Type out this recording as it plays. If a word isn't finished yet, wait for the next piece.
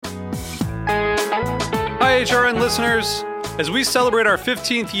HRN listeners. As we celebrate our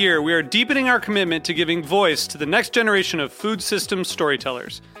 15th year, we are deepening our commitment to giving voice to the next generation of food systems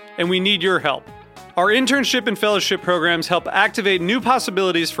storytellers, and we need your help. Our internship and fellowship programs help activate new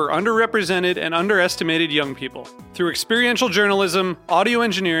possibilities for underrepresented and underestimated young people through experiential journalism, audio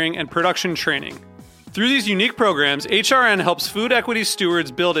engineering, and production training. Through these unique programs, HRN helps food equity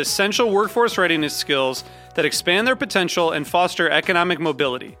stewards build essential workforce readiness skills that expand their potential and foster economic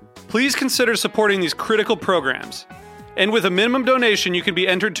mobility. Please consider supporting these critical programs. And with a minimum donation, you can be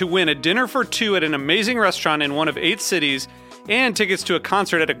entered to win a dinner for two at an amazing restaurant in one of 8 cities and tickets to a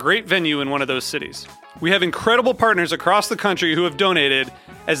concert at a great venue in one of those cities. We have incredible partners across the country who have donated,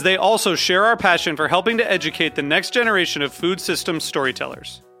 as they also share our passion for helping to educate the next generation of food systems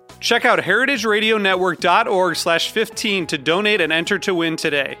storytellers. Check out heritageradionetwork.org/15 to donate and enter to win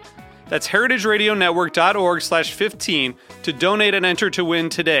today. That's heritageradionetwork.org/15 to donate and enter to win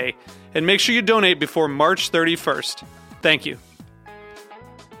today. And make sure you donate before March 31st. Thank you.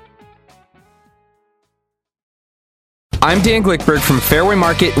 I'm Dan Glickberg from Fairway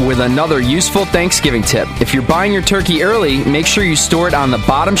Market with another useful Thanksgiving tip. If you're buying your turkey early, make sure you store it on the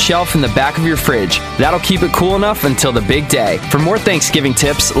bottom shelf in the back of your fridge. That'll keep it cool enough until the big day. For more Thanksgiving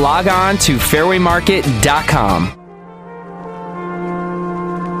tips, log on to fairwaymarket.com.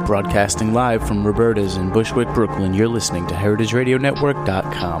 Broadcasting live from Roberta's in Bushwick, Brooklyn, you're listening to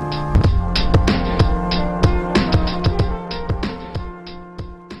heritageradionetwork.com.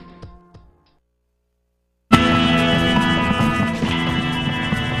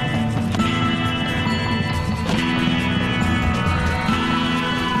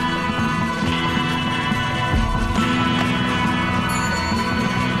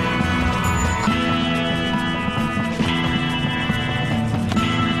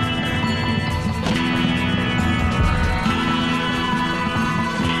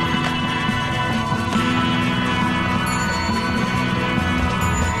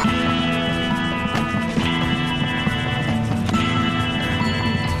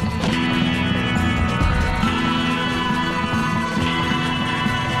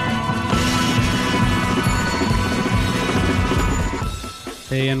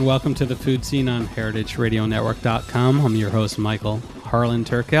 Hey, and welcome to the Food Scene on heritageradionetwork.com. I'm your host, Michael Harlan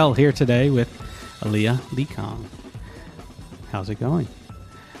Turkel, here today with Aliya Leekong. How's it going?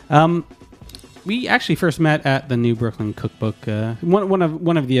 We actually first met at the New Brooklyn Cookbook,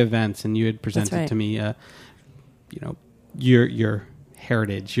 one of the events, and you had presented to me, your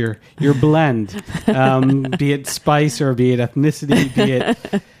heritage, your blend, be it spice or be it ethnicity, be it.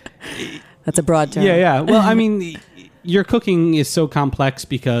 That's a broad term. Yeah. Well, I mean. Your cooking is so complex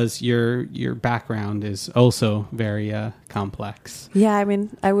because your background is also very complex. Yeah, I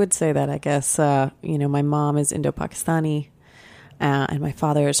mean, I would say that, I guess. My mom is Indo-Pakistani, and my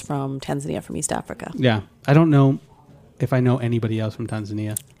father is from Tanzania, from East Africa. Yeah. I don't know if I know anybody else from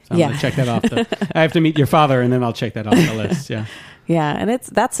Tanzania. So I'm going to check that off. I have to meet your father, and then I'll check that off the list. Yeah. Yeah, and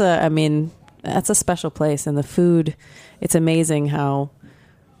that's a special place. And the food, it's amazing how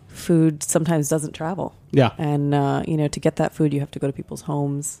food sometimes doesn't travel. Yeah. And, to get that food, you have to go to people's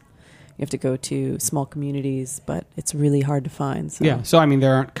homes. You have to go to small communities, but it's really hard to find. So. Yeah. So, I mean,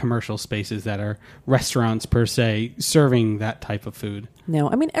 there aren't commercial spaces that are restaurants per se serving that type of food. No.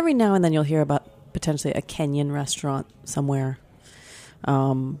 I mean, every now and then you'll hear about potentially a Kenyan restaurant somewhere.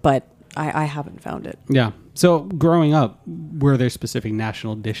 But I haven't found it. Yeah. So, growing up, were there specific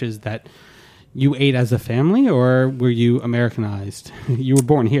national dishes that you ate as a family, or were you Americanized? You were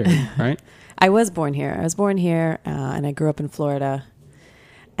born here, right? I was born here, and I grew up in Florida.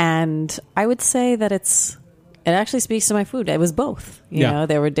 And I would say that it actually speaks to my food. It was both. You know,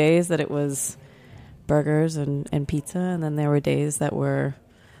 there were days that it was burgers and pizza, and then there were days that were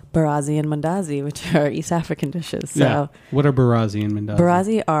barazi and mandazi, which are East African dishes. So yeah. What are barazi and mandazi?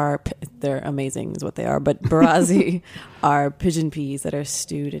 Barazi they're amazing is what they are, but barazi are pigeon peas that are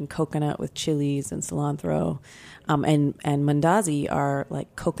stewed in coconut with chilies and cilantro. And mandazi are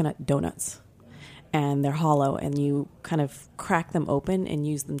like coconut donuts. And they're hollow, and you kind of crack them open and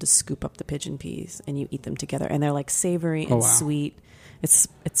use them to scoop up the pigeon peas, and you eat them together. And they're like savory and sweet. It's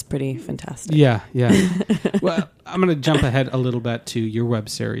pretty fantastic. Yeah. Well, I'm going to jump ahead a little bit to your web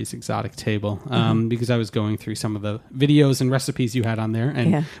series, Exotic Table, because I was going through some of the videos and recipes you had on there.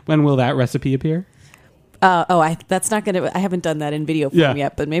 And when will that recipe appear? That's not going to. I haven't done that in video form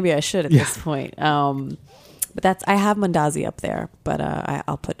yet, but maybe I should at this point. But I have mandazi up there, but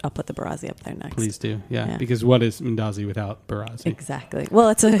I'll put the barazi up there next. Please do, yeah. Because what is mandazi without barazi? Exactly. Well,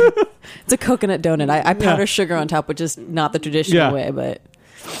 it's a coconut donut. I powder sugar on top, which is not the traditional way, but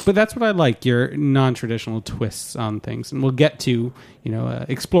But that's what I like, your non-traditional twists on things. And we'll get to,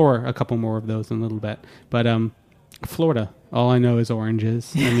 explore a couple more of those in a little bit. But Florida, all I know is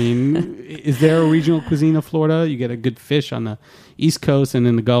oranges. I mean, is there a regional cuisine of Florida? You get a good fish on the East Coast and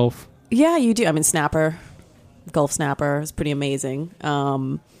in the Gulf. Yeah, you do. I mean, snapper, Gulf snapper is pretty amazing.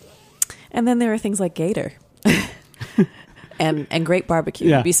 And then there are things like gator. And great barbecue.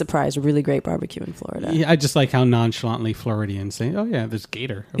 Yeah. You'd be surprised. Really great barbecue in Florida. Yeah, I just like how nonchalantly Floridians say, "Oh yeah, there's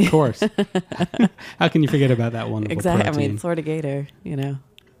gator, of course." How can you forget about that wonderful Exactly. protein? I mean, Florida gator. It's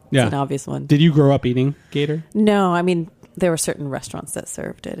Yeah. an obvious one. Did you grow up eating gator? No, I mean there were certain restaurants that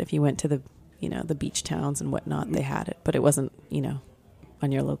served it. If you went to the beach towns and whatnot, they had it, but it wasn't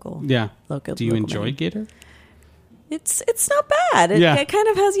on your local. Yeah. Local. Do you local enjoy menu. gator? It's not bad. Yeah. It kind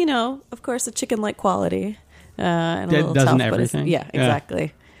of has of course a chicken like quality. And a little Doesn't tough, everything? Yeah,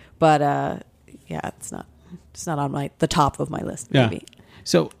 exactly. But it's not on the top of my list. Maybe. Yeah.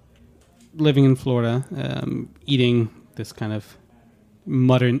 So, living in Florida, eating this kind of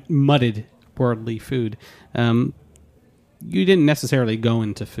mudded worldly food, you didn't necessarily go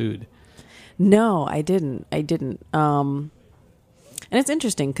into food. No, I didn't. And it's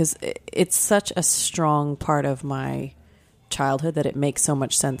interesting because it's such a strong part of my childhood that it makes so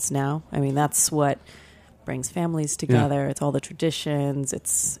much sense now. I mean, that's what brings families together. Yeah. It's all the traditions.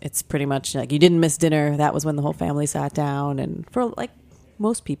 It's pretty much like you didn't miss dinner. That was when the whole family sat down. And for like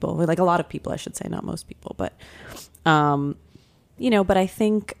most people, like a lot of people, I should say, not most people, but but I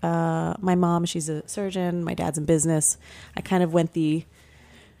think my mom, she's a surgeon. My dad's in business. I kind of went the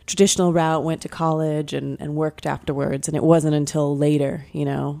traditional route, went to college and worked afterwards. And it wasn't until later,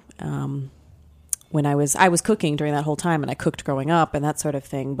 when I was cooking during that whole time, and I cooked growing up and that sort of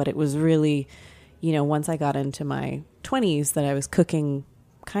thing. But it was really, once I got into my 20s that I was cooking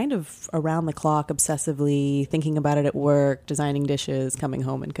kind of around the clock, obsessively, thinking about it at work, designing dishes, coming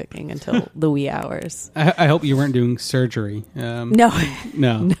home and cooking until the wee hours. I hope you weren't doing surgery. No.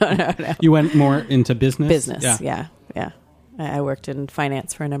 No. You went more into business? Business, yeah. I worked in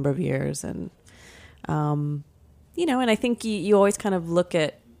finance for a number of years. And, and I think you always kind of look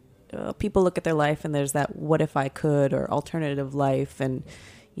at, people look at their life and there's that what if I could or alternative life and,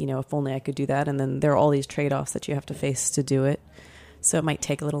 if only I could do that. And then there are all these trade-offs that you have to face to do it. So it might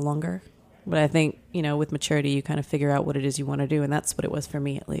take a little longer. But I think, with maturity, you kind of figure out what it is you want to do. And that's what it was for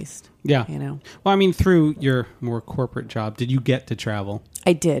me, at least. Yeah. Well, I mean, through your more corporate job, did you get to travel?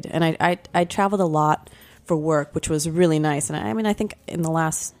 I did. And I traveled a lot for work, which was really nice. And I think in the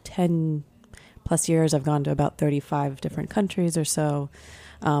last 10 plus years, I've gone to about 35 different countries or so.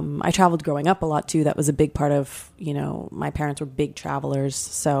 I traveled growing up a lot too. That was a big part of, my parents were big travelers,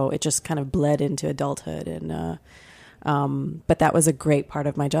 so it just kind of bled into adulthood. And but that was a great part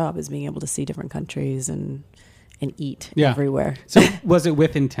of my job, is being able to see different countries and eat everywhere. So was it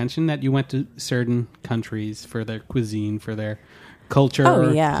with intention that you went to certain countries for their cuisine, for their culture?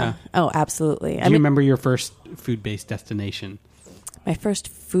 Oh yeah. Oh, absolutely. Do you remember your first food-based destination? My first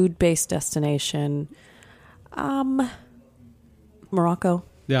food-based destination, Morocco.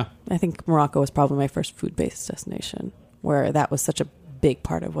 Yeah. I think Morocco was probably my first food-based destination, where that was such a big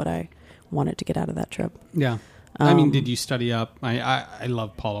part of what I wanted to get out of that trip. Yeah. I mean, did you study up? I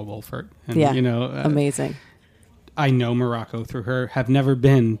love Paula Wolfert. And, amazing. I know Morocco through her, have never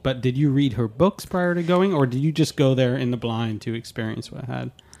been, but did you read her books prior to going, or did you just go there in the blind to experience what I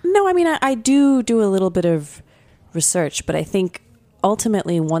had? No, I mean, I do a little bit of research, but I think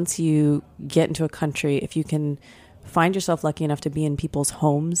ultimately once you get into a country, if you can find yourself lucky enough to be in people's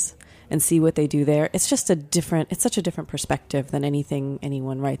homes and see what they do there, it's such a different perspective than anything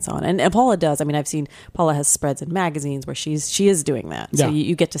anyone writes on. And Paula does. I mean, Paula has spreads in magazines where she is doing that. So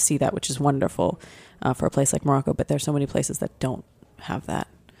you get to see that, which is wonderful for a place like Morocco, but there's so many places that don't have that.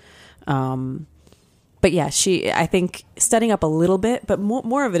 But yeah, I think studying up a little bit, but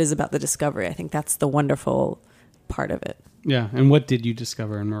more of it is about the discovery. I think that's the wonderful part of it. Yeah. And what did you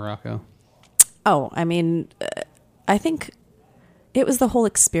discover in Morocco? Oh, I mean, I think it was the whole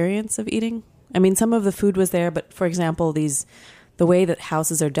experience of eating. I mean, some of the food was there, but for example, the way that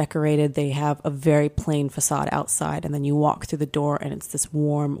houses are decorated, they have a very plain facade outside, and then you walk through the door and it's this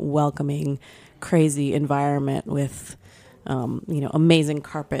warm, welcoming, crazy environment with, amazing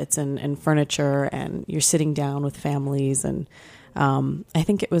carpets and furniture, and you're sitting down with families. And I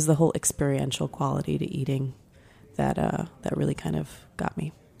think it was the whole experiential quality to eating that really kind of got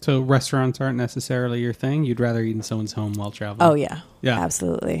me. So restaurants aren't necessarily your thing? You'd rather eat in someone's home while traveling? Oh, yeah.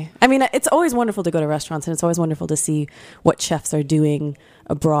 Absolutely. I mean, it's always wonderful to go to restaurants, and it's always wonderful to see what chefs are doing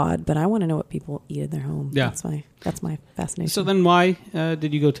abroad, but I want to know what people eat in their home. Yeah. That's my fascination. So then why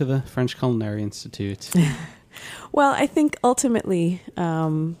did you go to the French Culinary Institute? Well, I think ultimately,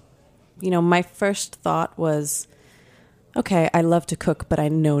 my first thought was, okay, I love to cook, but I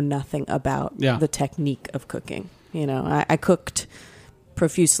know nothing about the technique of cooking. I cooked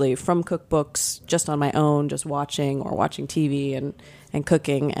profusely from cookbooks, just on my own, just watching TV and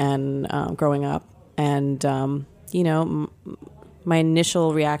cooking and growing up. And, my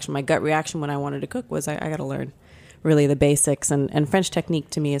initial reaction, my gut reaction when I wanted to cook was I got to learn really the basics. And French technique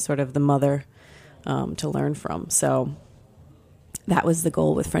to me is sort of the mother to learn from. So that was the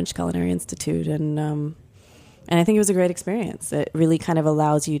goal with French Culinary Institute. And I think it was a great experience. It really kind of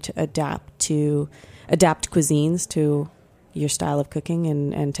allows you to adapt cuisines to your style of cooking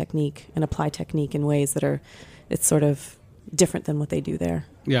and technique, and apply technique in ways that it's sort of different than what they do there.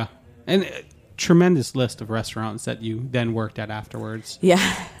 Yeah. And tremendous list of restaurants that you then worked at afterwards. Yeah.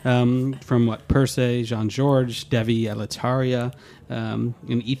 From Persay, Jean-Georges, Devi, Elitaria, an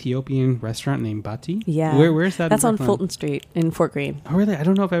Ethiopian restaurant named Bati. Yeah. Where's that? That's on Fulton Street in Fort Greene. Oh, really? I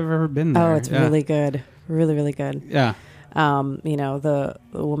don't know if I've ever been there. Oh, it's really good. Really, really good. Yeah. The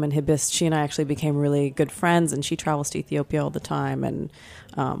woman Hibis, she and I actually became really good friends, and she travels to Ethiopia all the time. And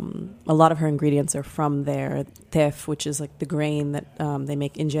a lot of her ingredients are from there. Tef, which is like the grain that they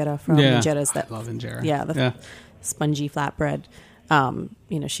make injera from. Yeah. Injera is that. I love injera. Yeah, spongy flatbread.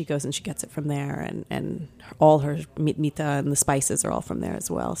 She goes and she gets it from there, and all her mita and the spices are all from there as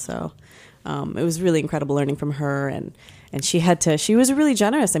well. So it was really incredible learning from her, and she was really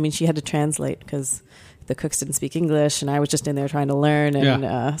generous. I mean, she had to translate because the cooks didn't speak English, and I was just in there trying to learn,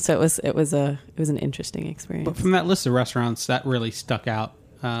 and so it was an interesting experience. But from that list of restaurants, that really stuck out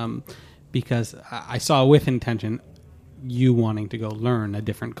because I saw with intention you wanting to go learn a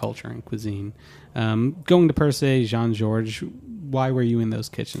different culture and cuisine. Going to Persay, Jean-Georges, why were you in those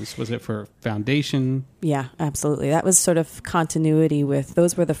kitchens? Was it for foundation? Yeah, absolutely. That was sort of continuity with,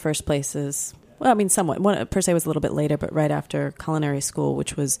 those were the first places. Well, I mean, somewhat. Persay was a little bit later, but right after culinary school,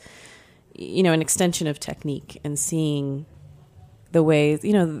 which was, an extension of technique and seeing the ways,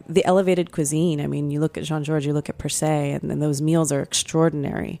 the elevated cuisine. I mean, you look at Jean-Georges, you look at Persay, and those meals are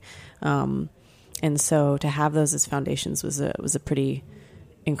extraordinary. And so to have those as foundations was a pretty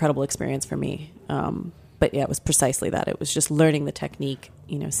incredible experience for me. But yeah, it was precisely that. It was just learning the technique,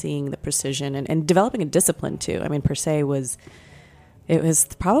 seeing the precision and developing a discipline too. I mean, it was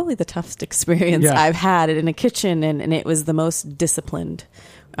probably the toughest experience I've had in a kitchen, and it was the most disciplined,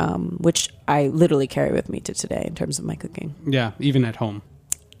 which I literally carry with me to today in terms of my cooking. Yeah, even at home.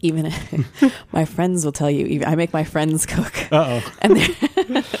 Even my friends will tell you, I make my friends cook. Uh-oh. And you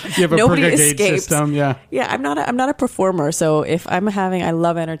have a nobody brigade escapes. System, yeah. Yeah, I'm not a performer. So if I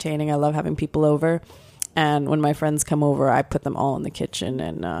love entertaining, I love having people over. And when my friends come over, I put them all in the kitchen,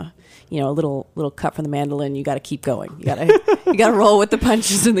 and a little cut from the mandolin. You got to keep going. You got to roll with the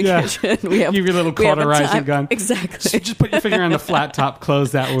punches in the kitchen. Give your little cauterizer gun. Exactly. Just put your finger on the flat top,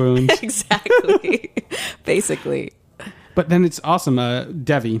 close that wound. Exactly. Basically. But then it's awesome.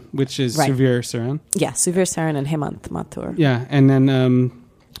 Devi, which is Suvir Saran. Yeah, Suvir Saran and Hemant Mathur. Yeah, and then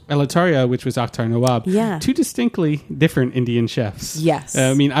Elitaria, which was Akhtar Nawab. Yeah. Two distinctly different Indian chefs. Yes.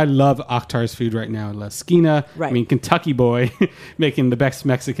 I mean, I love Akhtar's food right now. La Esquina. Right. I mean, Kentucky boy making the best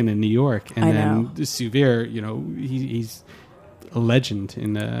Mexican in New York. And I then know. Suvir, he's a legend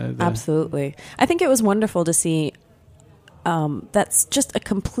in the... Absolutely. I think it was wonderful to see that's just a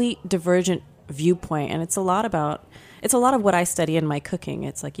complete divergent viewpoint. And it's a lot of what I study in my cooking.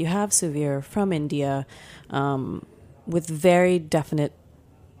 It's like you have Suvir from India with a very definite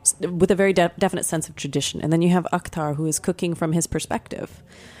sense of tradition. And then you have Akhtar, who is cooking from his perspective.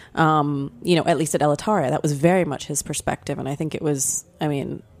 At least at Elitaria, that was very much his perspective. And I think it was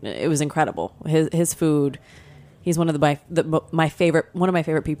incredible. His food, he's one of my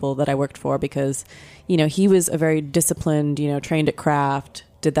favorite people that I worked for, because, he was a very disciplined, trained at craft,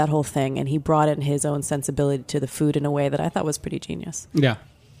 did that whole thing, and he brought in his own sensibility to the food in a way that I thought was pretty genius. Yeah.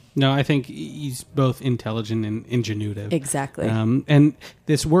 No, I think he's both intelligent and ingenuitive. Exactly. And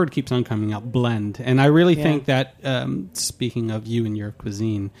this word keeps on coming out, blend. And I really think that, speaking of you and your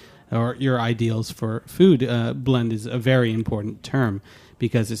cuisine, or your ideals for food, blend is a very important term,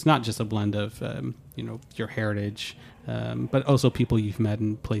 because it's not just a blend of, your heritage, but also people you've met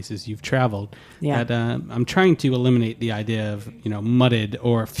and places you've traveled. Yeah. That, I'm trying to eliminate the idea of, mudded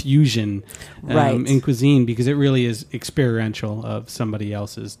or fusion in cuisine, because it really is experiential of somebody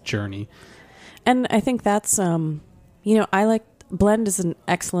else's journey. And I think that's, I like, blend is an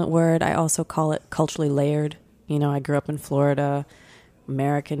excellent word. I also call it culturally layered. I grew up in Florida,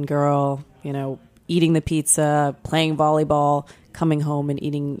 American girl, eating the pizza, playing volleyball, coming home and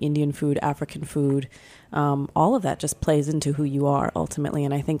eating Indian food, African food. All of that just plays into who you are ultimately.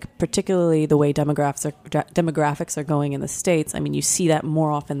 And I think particularly the way demographics are going in the States, I mean, you see that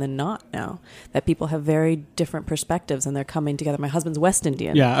more often than not now, that people have very different perspectives and they're coming together. My husband's West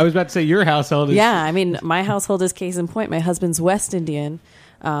Indian. Yeah, I was about to say your household is... Yeah, I mean, my household is case in point. My husband's West Indian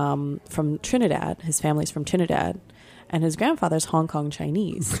from Trinidad. His family's from Trinidad. And his grandfather's Hong Kong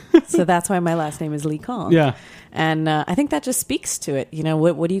Chinese. So that's why my last name is Leekong. Yeah. And I think that just speaks to it. You know,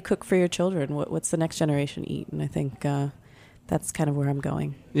 what do you cook for your children? What's the next generation eat? And I think that's kind of where I'm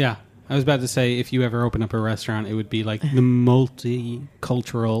going. Yeah. I was about to say, if you ever open up a restaurant, it would be like the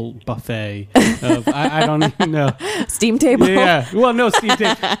multicultural buffet of, I don't even know. Steam table? Yeah. Well, no, steam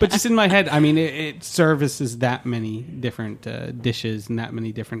table. But just in my head, I mean, it services that many different dishes and that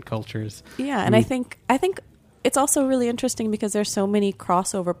many different cultures. Yeah, and I think it's also really interesting because there's so many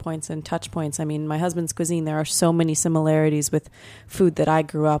crossover points and touch points. I mean, my husband's cuisine, there are so many similarities with food that I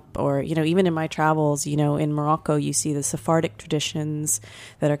grew up, or, you know, even in my travels, you know, in Morocco, you see the Sephardic traditions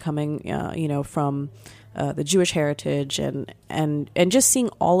that are coming, you know, from the Jewish heritage, and just seeing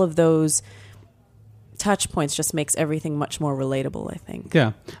all of those touch points just makes everything much more relatable, I think.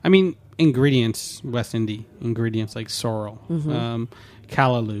 Yeah. I mean, ingredients, West Indian ingredients like sorrel,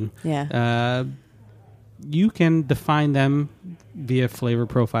 callaloo. Yeah. You can define them via flavor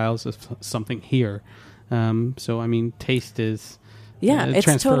profiles of something here. So, I mean, taste is it's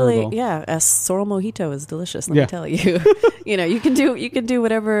transferable. Totally, a sorrel mojito is delicious, let me tell you. You know, you can do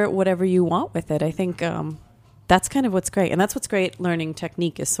whatever you want with it. I think that's kind of what's great. And that's what's great learning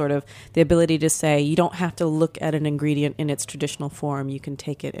technique is sort of the ability to say you don't have to look at an ingredient in its traditional form. You can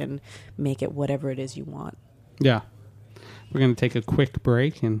take it and make it whatever it is you want. Yeah. We're going to take a quick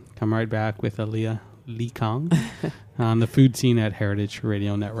break and come right back with Aliya Leekong on the food scene at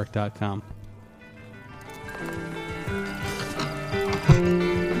heritageradionetwork.com.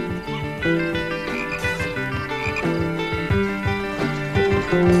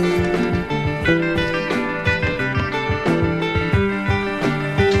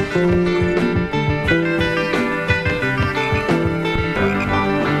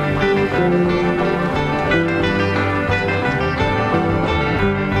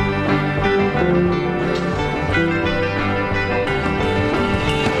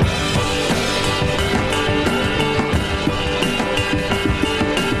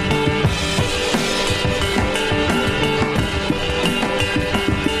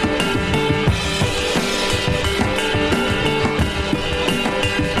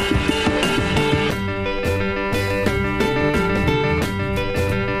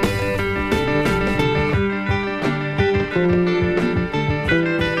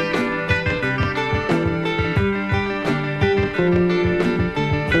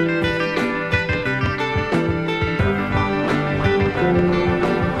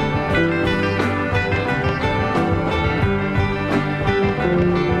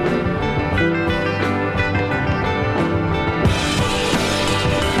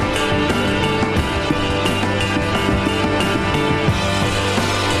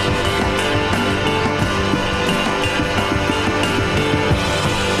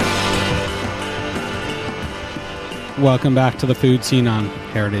 Welcome back to the food scene on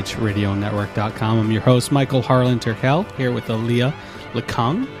heritageradionetwork.com. I'm your host, Michael Harlan Turkel, here with Aliya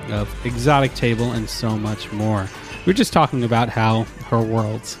Leekong of Exotic Table and so much more. We were just talking about how her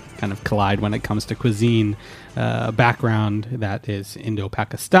worlds kind of collide when it comes to cuisine, background that is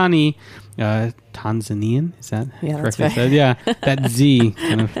Indo-Pakistani, Tanzanian, is that correctly said? Yeah, that Z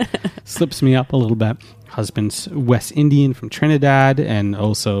kind of slips me up a little bit. Husband's West Indian from Trinidad and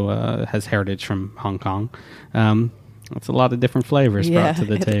also has heritage from Hong Kong. It's a lot of different flavors brought to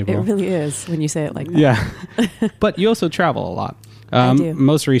the table. It really is when you say it like that. Yeah. But you also travel a lot. I do.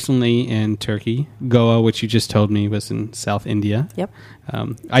 Most recently in Turkey. Goa, which you just told me was in South India. Yep.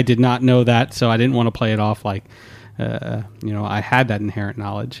 I did not know that, so I didn't want to play it off like, I had that inherent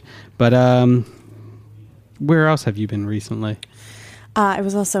knowledge. But where else have you been recently? I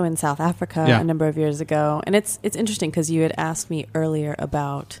was also in South Africa a number of years ago. And it's interesting because you had asked me earlier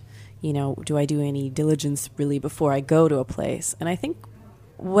about, do I do any diligence really before I go to a place? And I think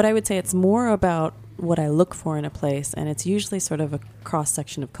what I would say, it's more about what I look for in a place, and it's usually sort of a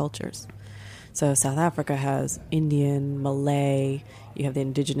cross-section of cultures. So South Africa has Indian, Malay, you have the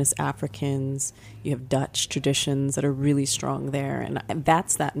indigenous Africans, you have Dutch traditions that are really strong there, and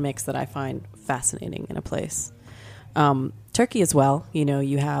that's that mix that I find fascinating in a place. Turkey as well,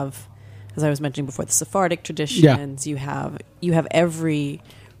 you have, as I was mentioning before, the Sephardic traditions, you have every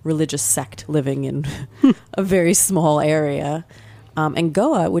religious sect living in a very small area. And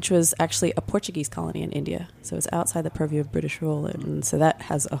Goa, which was actually a Portuguese colony in India. So it's outside the purview of British rule. And so that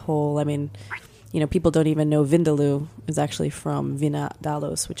has a whole, I mean, people don't even know Vindaloo is actually from Vina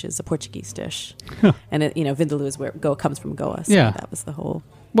Dalos, which is a Portuguese dish. Huh. And, Vindaloo is where Goa comes from Goa. So Yeah. that was the whole...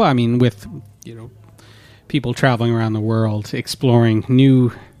 Well, I mean, with, people traveling around the world, exploring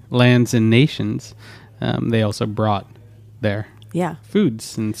new lands and nations, they also brought their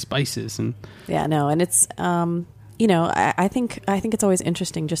foods and spices. And and it's... I think it's always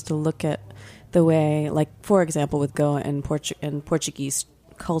interesting just to look at the way, like, for example, with Goa and Portuguese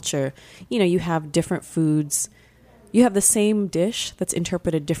culture, you have different foods. You have the same dish that's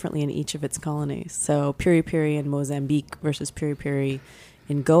interpreted differently in each of its colonies. So piri-piri in Mozambique versus piri-piri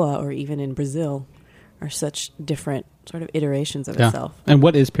in Goa or even in Brazil are such different sort of iterations of itself. And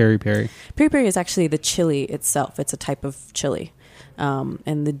what is piri-piri? Piri-piri is actually the chili itself. It's a type of chili.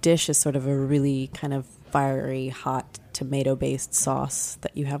 And the dish is sort of a really kind of fiery, hot, tomato-based sauce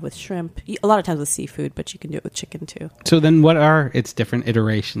that you have with shrimp. A lot of times with seafood, but you can do it with chicken too. So then what are its different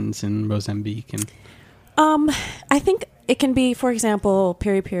iterations in Mozambique? And I think it can be, for example,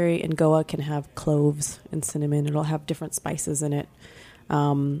 piri-piri in Goa can have cloves and cinnamon. It'll have different spices in it.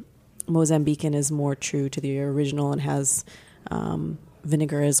 Mozambican is more true to the original and has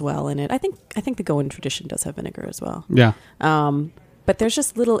vinegar as well in it. I think the Goan tradition does have vinegar as well. Yeah. But there's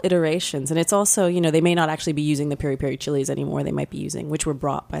just little iterations. And it's also, they may not actually be using the piri-piri chilies anymore. They might be using, which were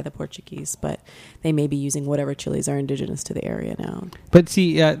brought by the Portuguese, but they may be using whatever chilies are indigenous to the area now. But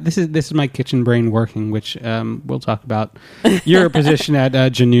see, this is my kitchen brain working, which we'll talk about. Your position at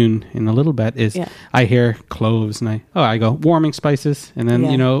Janoon in a little bit is I hear cloves and I go warming spices. And then,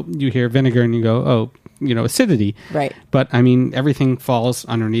 you hear vinegar and you go, oh, acidity. Right. But I mean, everything falls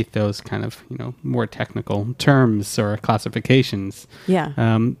underneath those kind of, more technical terms or classifications.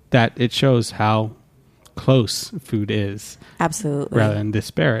 Yeah. That it shows how close food is. Absolutely. Rather than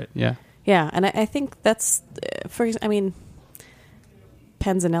disparate. Yeah. Yeah. And I think that's,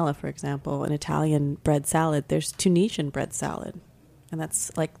 panzanella, for example, an Italian bread salad, there's Tunisian bread salad. And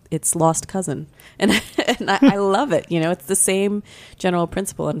that's like its lost cousin. And I love it. It's the same general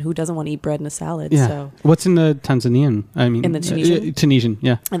principle. And who doesn't want to eat bread in a salad? Yeah. So what's in the Tanzanian? I mean, in the Tunisian? Tunisian,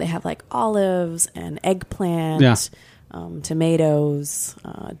 yeah. And they have like olives and eggplant, tomatoes,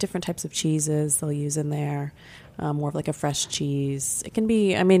 different types of cheeses they'll use in there. More of like a fresh cheese. It can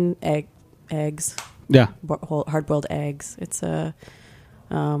be, eggs. Yeah. Hard-boiled eggs. It's a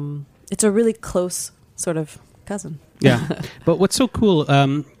really close sort of cousin. Yeah. But what's so cool,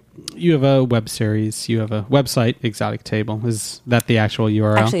 you have a web series, you have a website, Exotic Table. Is that the actual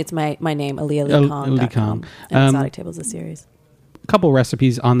URL? Actually, it's my name, Aliya Leekong. And Exotic Table is a series. A couple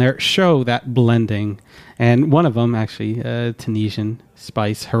recipes on there show that blending. And one of them, actually, Tunisian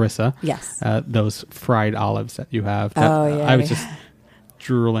spice, harissa. Yes. Those fried olives that you have. I was just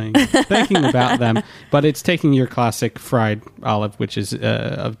drooling, thinking about them. But it's taking your classic fried olive, which is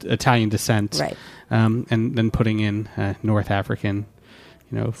of Italian descent. Right. And then putting in North African,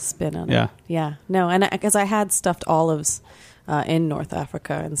 spin on it. Yeah. No, and because I had stuffed olives in North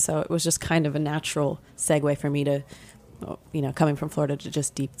Africa, and so it was just kind of a natural segue for me to, coming from Florida, to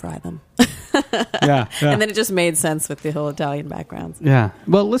just deep fry them. Yeah. And then it just made sense with the whole Italian background. Yeah.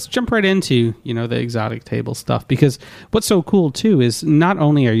 Well, let's jump right into, the Exotic Table stuff, because what's so cool too is not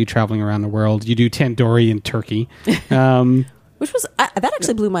only are you traveling around the world, you do tandoori in Turkey. Which was, that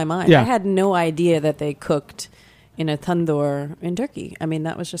actually blew my mind. Yeah. I had no idea that they cooked in a tandoor in Turkey. I mean,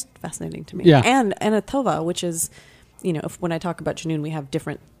 that was just fascinating to me. Yeah. And a tova, which is, when I talk about Janoon, we have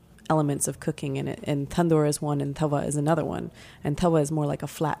different elements of cooking in it. And tandoor is one and tova is another one. And tova is more like a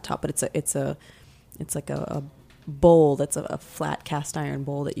flat top, but it's like a bowl that's a flat cast iron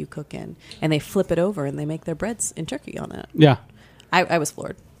bowl that you cook in. And they flip it over and they make their breads in Turkey on it. Yeah. I was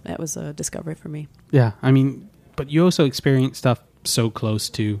floored. That was a discovery for me. Yeah. I mean, but you also experience stuff so close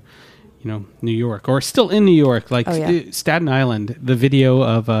to, New York, or still in New York, like Staten Island, the video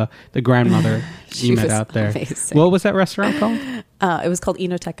of the grandmother you met out there. Amazing. What was that restaurant called? It was called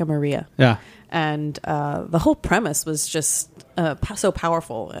Enoteca Maria. Yeah. And the whole premise was just so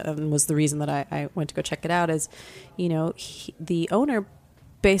powerful, and was the reason that I went to go check it out. Is, the owner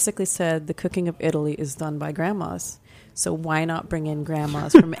basically said the cooking of Italy is done by grandmas. So why not bring in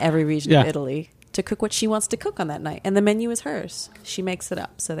grandmas from every region of Italy to cook what she wants to cook on that night? And the menu is hers. She makes it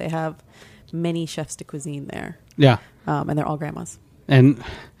up. So they have many chefs de cuisine there. Yeah. And they're all grandmas. But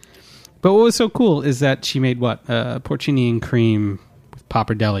what was so cool is that she made porcini and cream with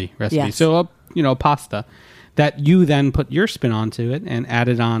pappardelle recipe. Yes. So, pasta that you then put your spin onto it and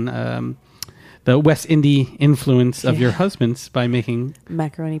added on the West Indian influence of your husband's by making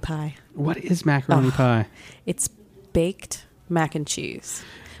macaroni pie. What is macaroni pie? It's baked mac and cheese.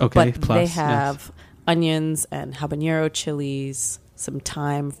 Okay, But plus, they yes. have onions and habanero chilies, some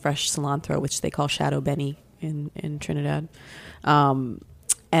thyme, fresh cilantro, which they call shadow benny in Trinidad.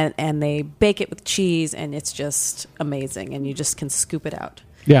 And they bake it with cheese, and it's just amazing. And you just can scoop it out.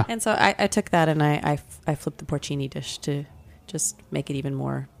 Yeah. And so I took that and I flipped the porcini dish to just make it even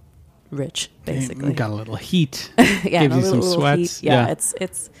more rich, basically. Got a little heat. Yeah, Gives and you a some little sweats. heat. Yeah,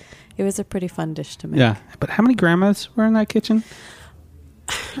 it was a pretty fun dish to make. Yeah. But how many grandmas were in that kitchen?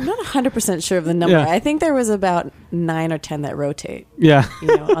 I'm not 100% sure of the number. Yeah. I think there was about 9 or 10 that rotate. Yeah.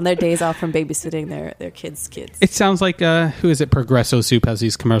 On their days off from babysitting their kids. It sounds like, who is it? Progresso Soup has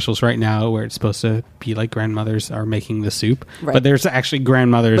these commercials right now where it's supposed to be like grandmothers are making the soup. Right. But there's actually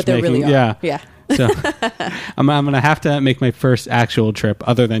grandmothers But there making really are. Yeah. So I'm going to have to make my first actual trip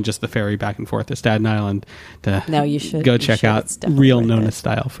other than just the ferry back and forth to Staten Island to No, you should. go You check should. out It's definitely real worth Nona it.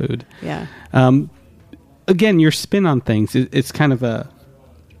 style food. Yeah. Again, your spin on things, it's kind of a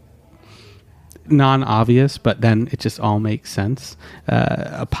non-obvious, but then it just all makes sense.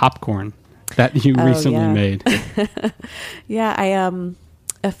 A popcorn that you recently yeah. made. Yeah,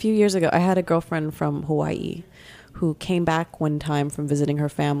 a few years ago, I had a girlfriend from Hawaii who came back one time from visiting her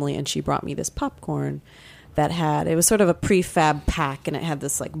family, and she brought me this popcorn it was sort of a prefab pack, and it had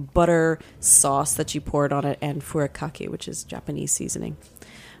this like butter sauce that you poured on it and furikake, which is Japanese seasoning,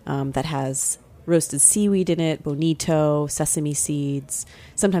 that has roasted seaweed in it, bonito, sesame seeds.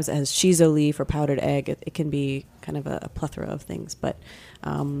 Sometimes it has shiso leaf or powdered egg. It can be kind of a plethora of things, but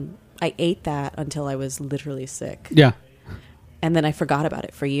I ate that until I was literally sick. Yeah. And then I forgot about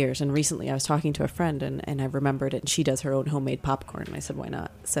it for years. And recently I was talking to a friend and I remembered it. And she does her own homemade popcorn. And I said, why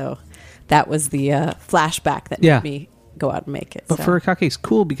not? So that was the flashback that made me go out and make it. But furikake is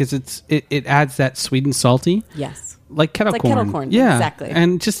cool because it adds that sweet and salty. Yes. Like kettle It's corn. like kettle corn. Yeah. Exactly.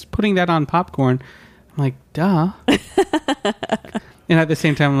 And just putting that on popcorn, I'm like, duh. And at the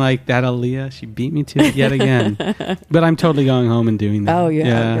same time, I'm like, that Aliya, she beat me to it yet again. But I'm totally going home and doing that. Oh,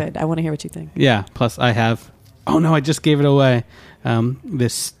 yeah. Good. I want to hear what you think. Yeah. Plus, I have... Oh, no, I just gave it away.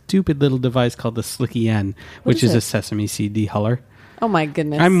 This stupid little device called the Slicky N, which is a sesame seed dehuller. Oh, my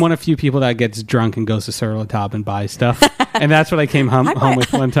goodness. I'm one of few people that gets drunk and goes to Sur La Table and buys stuff. And that's what I came home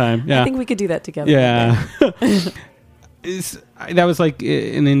with one time. Yeah. I think we could do that together. Yeah. That was like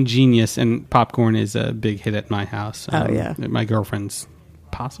an ingenious, and popcorn is a big hit at my house. Yeah. My girlfriend's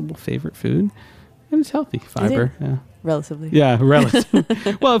possible favorite food. And it's healthy. Fiber. Yeah. Relatively. Yeah,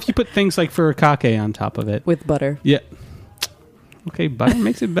 relative. Well, if you put things like furikake on top of it. With butter. Yeah. Okay, butter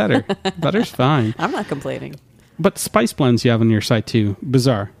makes it better. Butter's fine. I'm not complaining. But spice blends you have on your site too.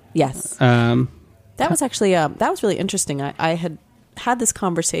 Bizarre. Yes. That was actually, that was really interesting. I had this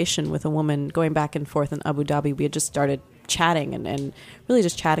conversation with a woman going back and forth in Abu Dhabi. We had just started chatting and really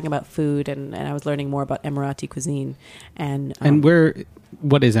just chatting about food, and I was learning more about Emirati cuisine. And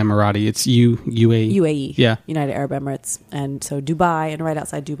what is Emirati? It's UAE. UAE. Yeah. United Arab Emirates. And so Dubai, and right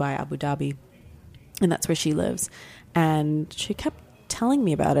outside Dubai, Abu Dhabi. And that's where she lives. And she kept telling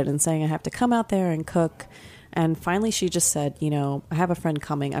me about it and saying I have to come out there and cook. And finally she just said, I have a friend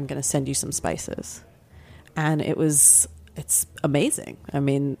coming. I'm going to send you some spices. And it's amazing. I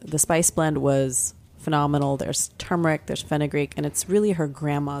mean, the spice blend was phenomenal. There's turmeric, there's fenugreek, and it's really her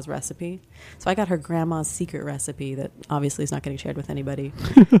grandma's recipe. So I got her grandma's secret recipe that obviously is not getting shared with anybody.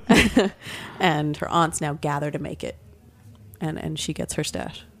 And her aunts now gather to make it. And she gets her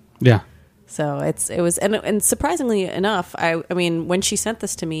stash. Yeah. So it was and surprisingly enough, I mean, when she sent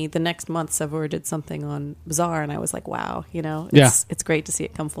this to me, the next month Sephora did something on Bazaar, and I was like, wow, it's great to see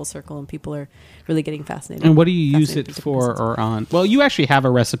it come full circle, and people are really getting fascinated. And what do you use it for or on? Well, you actually have a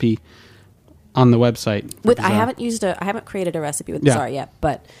recipe on the website. I haven't created a recipe with Bazaar yet,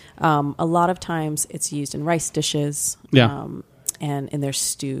 but a lot of times it's used in rice dishes, and in their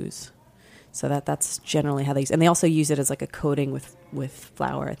stews. So that's generally how they use it. And they also use it as like a coating with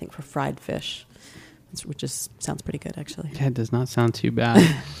flour, I think, for fried fish, which sounds pretty good, actually. Yeah, it does not sound too bad.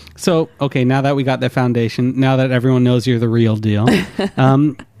 So, okay, now that we got that foundation, now that everyone knows you're the real deal,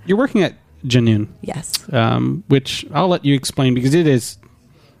 you're working at Janoon. Yes. Which I'll let you explain, because it is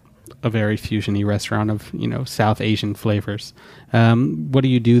a very fusiony restaurant of, South Asian flavors. What do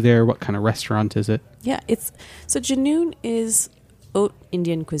you do there? What kind of restaurant is it? Yeah, so Janoon is haute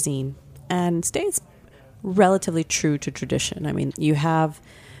Indian cuisine and stays relatively true to tradition. I mean, you have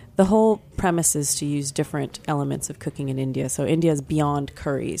the whole premise is to use different elements of cooking in India. So India is beyond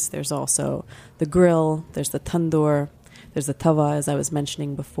curries. There's also the grill, there's the tandoor, there's the tawa, as I was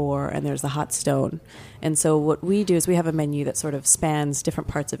mentioning before, and there's the hot stone. And so what we do is we have a menu that sort of spans different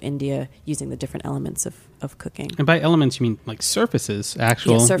parts of India using the different elements of cooking. And by elements, you mean like surfaces,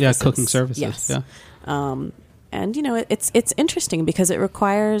 cooking surfaces. Yes. Yeah. you know, it's interesting because it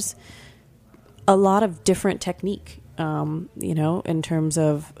requires a lot of different technique. You know, in terms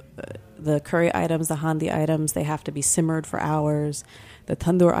of the curry items, the handi items, they have to be simmered for hours. The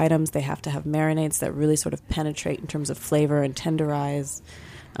tandoor items, they have to have marinades that really sort of penetrate in terms of flavor and tenderize.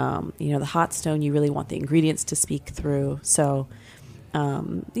 You know, the hot stone, you really want the ingredients to speak through. So,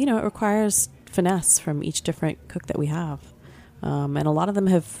 you know, it requires finesse from each different cook that we have. And a lot of them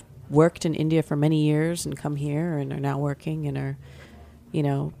have worked in India for many years and come here and are now working and are, you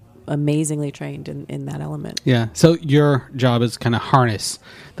know, amazingly trained in that element. Yeah. So your job is kind of harness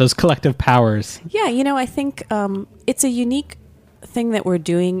those collective powers. Yeah. You know, I think it's a unique thing that we're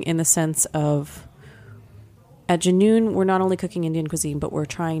doing in the sense of at Janoon, we're not only cooking Indian cuisine, but we're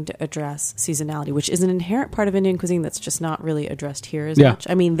trying to address seasonality, which is an inherent part of Indian cuisine that's just not really addressed here as much.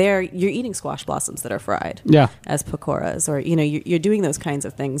 I mean, you're eating squash blossoms that are fried as pakoras, or, you know, you're doing those kinds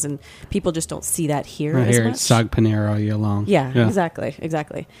of things, and people just don't see that here as here much. It's sag paneer all year long. Yeah,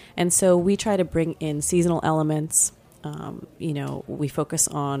 exactly. And so we try to bring in seasonal elements. You know, we focus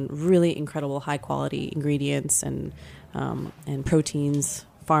on really incredible high quality ingredients and proteins,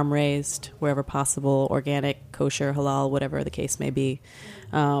 farm raised wherever possible, organic, kosher, halal, whatever the case may be.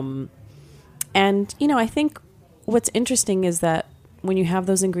 And, you know, I think what's interesting is that when you have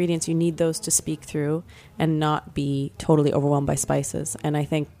those ingredients, you need those to speak through and not be totally overwhelmed by spices. And I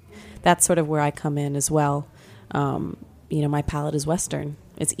think that's sort of where I come in as well. You know, my palate is Western.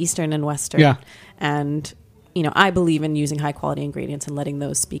 It's Eastern and Western. Yeah. And, you know, I believe in using high quality ingredients and letting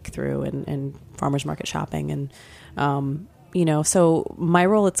those speak through and farmers market shopping. And, you know, so my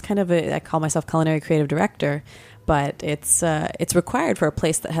role, it's kind of I call myself culinary creative director, but it's required for a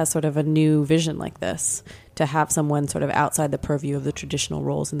place that has sort of a new vision like this to have someone sort of outside the purview of the traditional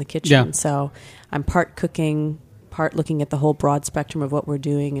roles in the kitchen. Yeah. So I'm part cooking, part looking at the whole broad spectrum of what we're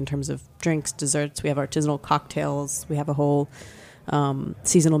doing in terms of drinks, desserts. We have artisanal cocktails. We have a whole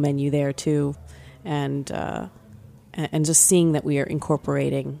seasonal menu there too. And just seeing that we are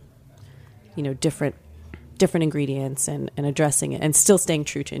incorporating, you know, different ingredients and addressing it and still staying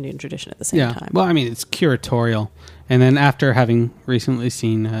true to Indian tradition at the same time. Well, I mean, it's curatorial. And then after having recently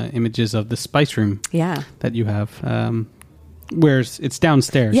seen images of the spice room that you have, where it's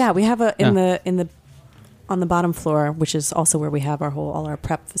downstairs. Yeah, we have on the bottom floor, which is also where we have all our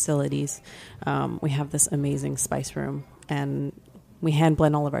prep facilities. We have this amazing spice room, and we hand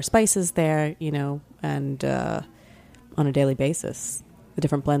blend all of our spices there, you know, and on a daily basis, the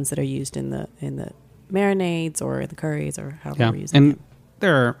different blends that are used in the marinades or the curries or however we're using them.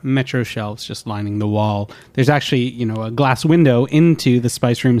 There are metro shelves just lining the wall. There's actually, you know, a glass window into the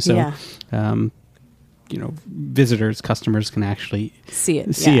spice room, so you know, customers can actually see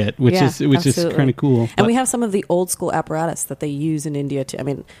it, which is kind of cool. And we have some of the old school apparatus that they use in India too. I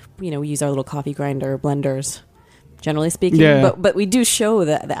mean, you know, we use our little coffee grinder, blenders, generally speaking, but we do show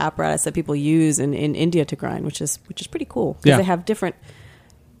the apparatus that people use in India to grind, which is pretty cool because they have different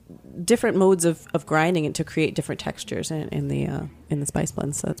modes of grinding it to create different textures in the spice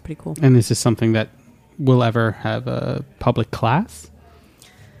blends. So that's pretty cool. And is this something that will ever have a public class?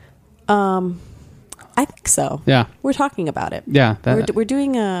 I think so. Yeah, we're talking about it. Yeah, we're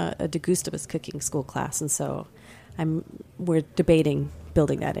doing a degustivus cooking school class, and so we're debating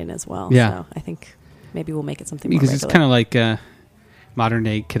building that in as well. Yeah, so I think maybe we'll make it something because more it's kind of like modern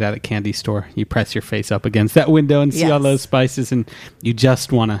day kid at a candy store. You press your face up against that window and see all those spices, and you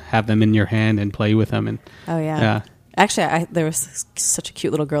just want to have them in your hand and play with them. And actually, there was such a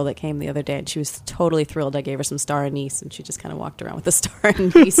cute little girl that came the other day, and she was totally thrilled. I gave her some star anise, and she just kind of walked around with the star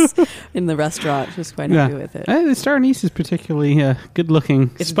anise in the restaurant. She was quite happy with it. The star anise is particularly good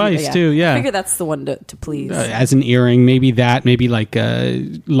looking spice too. Yeah, I figure that's the one to please. As an earring, maybe like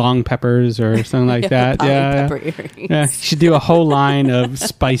long peppers or something like that. Pepper earrings. Yeah, you should do a whole line of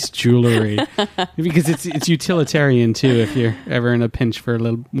spice jewelry because it's utilitarian too. If you're ever in a pinch for a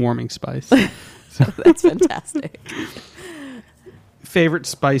little warming spice. So. That's fantastic. Favorite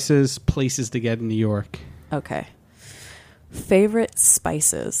spices, places to get in New York? Okay. Favorite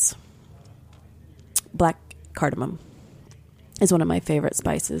spices. Black cardamom is one of my favorite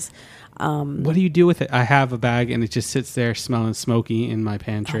spices. What do you do with it? I have a bag and it just sits there smelling smoky in my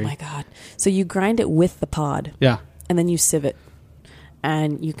pantry. Oh my God. So you grind it with the pod. Yeah. And then you sieve it.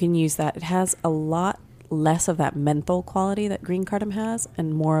 And you can use that. It has a lot less of that menthol quality that green cardamom has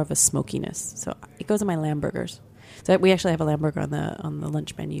and more of a smokiness. So it goes in my lamb burgers. So we actually have a lamb burger on the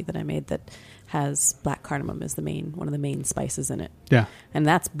lunch menu that I made that has black cardamom as one of the main spices in it. Yeah. And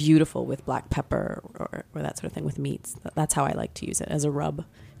that's beautiful with black pepper or that sort of thing with meats. That's how I like to use it, as a rub,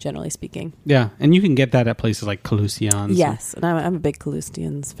 generally speaking. Yeah, and you can get that at places like Calusion's. Yes, and I'm a big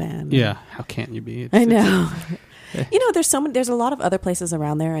Calusion's fan. Yeah, how can't you be? I know. There's a lot of other places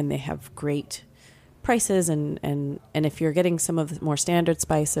around there, and they have great prices, and if you're getting some of the more standard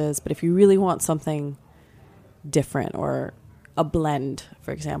spices, but if you really want something different or a blend,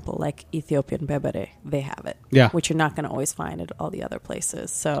 for example, like Ethiopian bebere, they have it. Yeah. Which you're not going to always find at all the other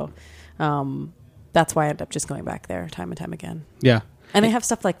places. So that's why I end up just going back there time and time again. Yeah. And they have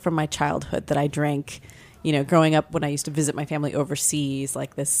stuff like from my childhood that I drank, growing up when I used to visit my family overseas,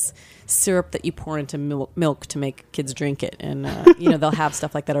 like this syrup that you pour into milk to make kids drink it. And, they'll have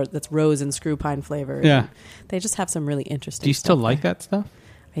stuff like that that's rose and screw pine flavored. Yeah. They just have some really interesting Do you still stuff like there. that stuff?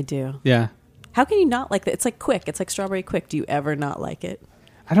 I do. Yeah. How can you not like that? It's like Quick. It's like Strawberry Quick. Do you ever not like it?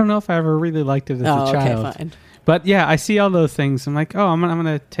 I don't know if I ever really liked it as a child. Okay, fine. But yeah, I see all those things. I'm like, I'm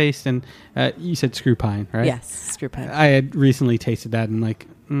gonna taste. And you said screw pine, right? Yes, screw pine. I had recently tasted that and like,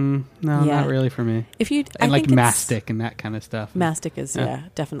 no, not really for me. And like mastic and that kind of stuff. Mastic is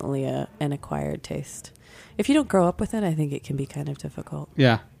definitely an acquired taste. If you don't grow up with it, I think it can be kind of difficult.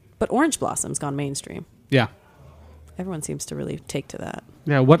 Yeah. But Orange Blossom's gone mainstream. Yeah. Everyone seems to really take to that.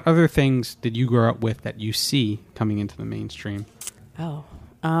 Yeah. What other things did you grow up with that you see coming into the mainstream? Oh,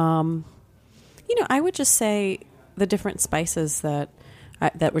 I would just say the different spices that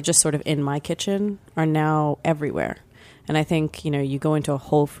were just sort of in my kitchen are now everywhere. And I think, you go into a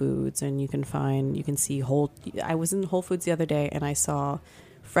Whole Foods and you can see I was in Whole Foods the other day and I saw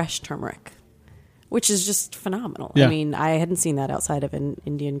fresh turmeric, which is just phenomenal. Yeah. I mean, I hadn't seen that outside of an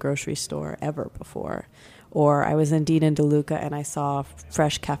Indian grocery store ever before. Or I was indeed in DeLuca and I saw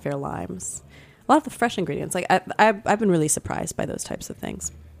fresh kaffir limes. A lot of the fresh ingredients. Like I've been really surprised by those types of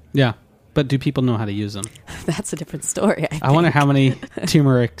things. Yeah. But do people know how to use them? That's a different story. I wonder how many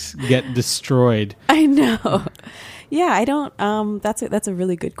turmerics get destroyed. I know. Yeah, I don't. That's a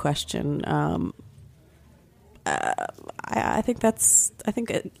really good question. I think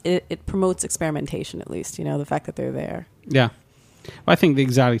it promotes experimentation, at least. The fact that they're there. Yeah. Well, I think the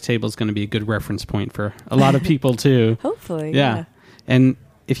exotic table is going to be a good reference point for a lot of people too. Hopefully. Yeah. And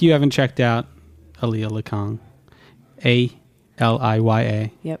if you haven't checked out Aliya Leekong,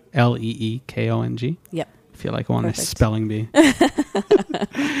 Aliya. Yep. Leekong. Yep. I feel like I want Perfect. a spelling bee.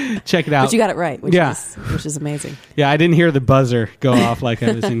 Check it out. But you got it right, which is amazing. Yeah, I didn't hear the buzzer go off like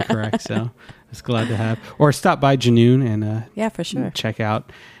I was incorrect, so I was glad to have. Or stop by Janoon and for sure. check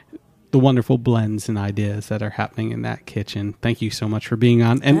out the wonderful blends and ideas that are happening in that kitchen. Thank you so much for being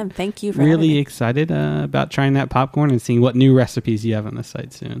on. And thank you for really having me. excited about trying that popcorn and seeing what new recipes you have on the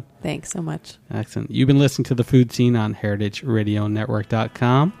site soon. Thanks so much. Excellent. You've been listening to The Food Scene on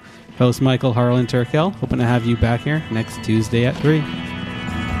heritageradionetwork.com. Host Michael Harlan Turkel. Hoping to have you back here next Tuesday at 3.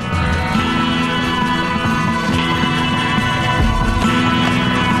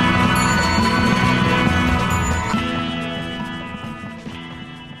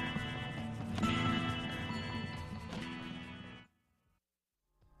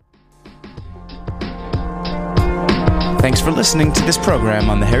 Thanks for listening to this program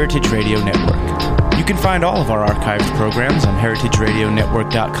on the Heritage Radio Network. You can find all of our archived programs on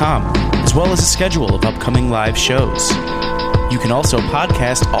heritageradionetwork.com, as well as a schedule of upcoming live shows. You can also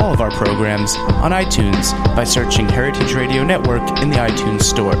podcast all of our programs on iTunes by searching Heritage Radio Network in the iTunes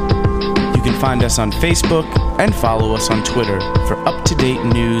Store. You can find us on Facebook and follow us on Twitter for up-to-date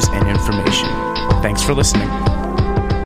news and information. Thanks for listening.